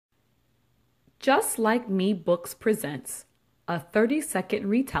Just Like Me Books presents a 30-second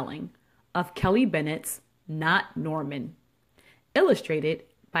retelling of Kelly Bennett's Not Norman, illustrated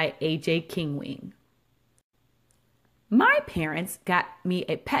by A.J. Kingwing. My parents got me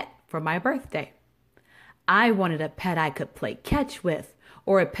a pet for my birthday. I wanted a pet I could play catch with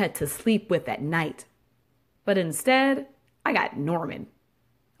or a pet to sleep with at night. But instead, I got Norman.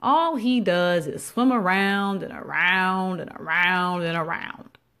 All he does is swim around and around and around and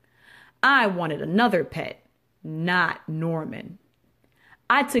around. I wanted another pet, not Norman.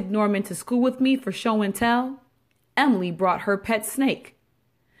 I took Norman to school with me for show and tell. Emily brought her pet snake.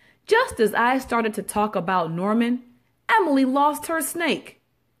 Just as I started to talk about Norman, Emily lost her snake.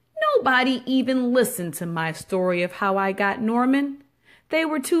 Nobody even listened to my story of how I got Norman. They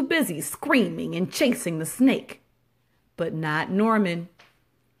were too busy screaming and chasing the snake. But not Norman.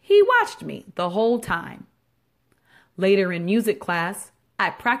 He watched me the whole time. Later in music class, I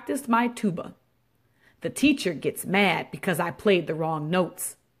practiced my tuba. The teacher gets mad because I played the wrong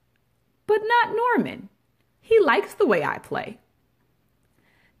notes. But not Norman. He likes the way I play.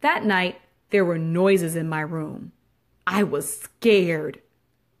 That night, there were noises in my room. I was scared.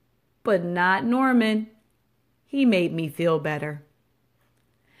 But not Norman. He made me feel better.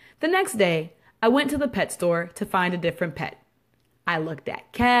 The next day, I went to the pet store to find a different pet. I looked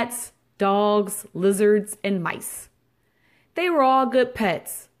at cats, dogs, lizards, and mice. They were all good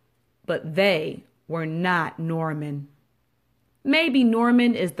pets, but they were not Norman. Maybe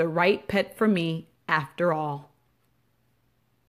Norman is the right pet for me after all.